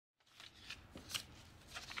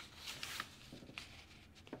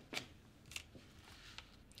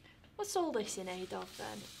What's all this in aid of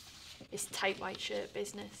then? This tight white shirt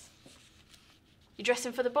business. You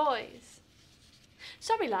dressing for the boys?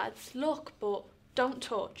 Sorry lads, look, but don't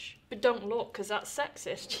touch. But don't look, 'cause that's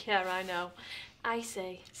sexist. Yeah, I know. I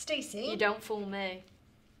say, Stacey? You don't fool me.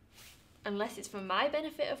 Unless it's for my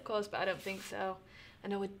benefit, of course, but I don't think so. I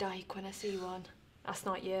know a dyke when I see one. That's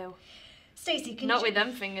not you. Stacey, can Not with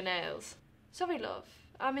them fingernails. Sorry, love.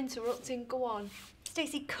 I'm interrupting. Go on.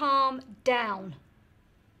 Stacey, calm down.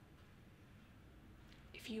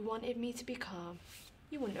 If you wanted me to be calm,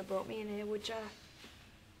 you wouldn't have brought me in here, would ya?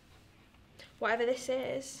 Whatever this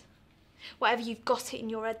is, whatever you've got it in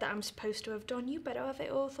your head that I'm supposed to have done, you better have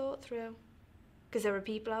it all thought through. Because there are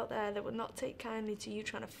people out there that would not take kindly to you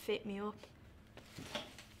trying to fit me up.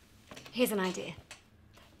 Here's an idea.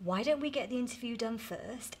 Why don't we get the interview done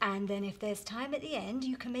first, and then if there's time at the end,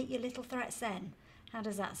 you can make your little threats then. How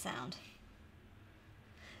does that sound?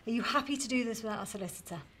 Are you happy to do this without a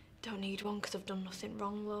solicitor? Don't need one because I've done nothing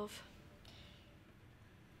wrong, love.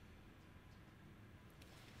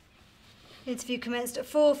 Interview commenced at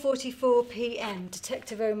 4:44 p.m.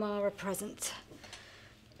 Detective O'Mara present.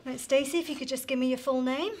 Right, Stacey, if you could just give me your full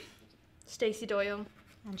name. Stacey Doyle.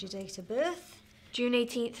 And your date of birth. June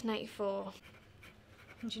 18th, 94.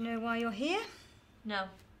 And do you know why you're here? No.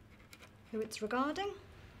 Who it's regarding?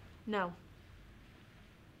 No.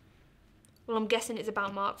 Well, I'm guessing it's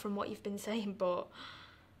about Mark from what you've been saying, but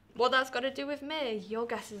what that's got to do with me? Your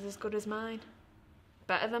guess is as good as mine.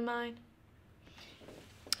 Better than mine.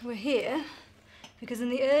 We're here because in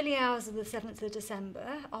the early hours of the 7th of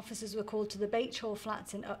December, officers were called to the Bache Hall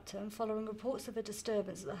flats in Upton following reports of a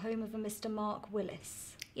disturbance at the home of a Mr. Mark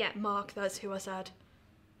Willis. Yeah, Mark, that's who I said.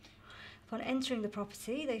 Upon entering the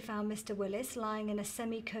property, they found Mr. Willis lying in a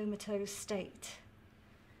semi-comatose state.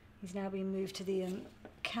 He's now been moved to the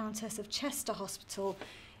Countess of Chester Hospital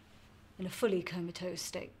in a fully comatose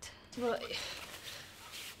state. Well,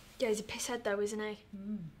 yeah, he's a pisshead though, isn't he?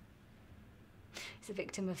 He's a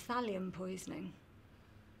victim of thallium poisoning.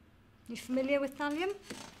 You familiar with thallium?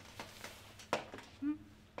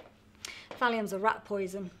 Thallium's a rat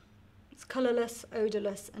poison. It's colourless,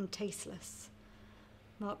 odourless and tasteless.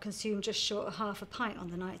 Mark consumed just short of half a pint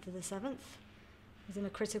on the night of the 7th. He's in a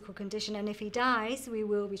critical condition, and if he dies, we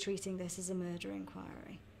will be treating this as a murder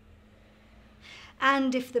inquiry.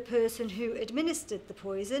 And if the person who administered the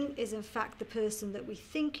poison is in fact the person that we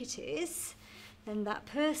think it is, then that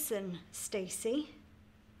person, Stacey,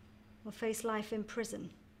 will face life in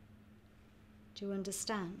prison. Do you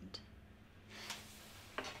understand?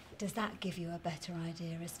 Does that give you a better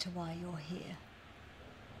idea as to why you're here?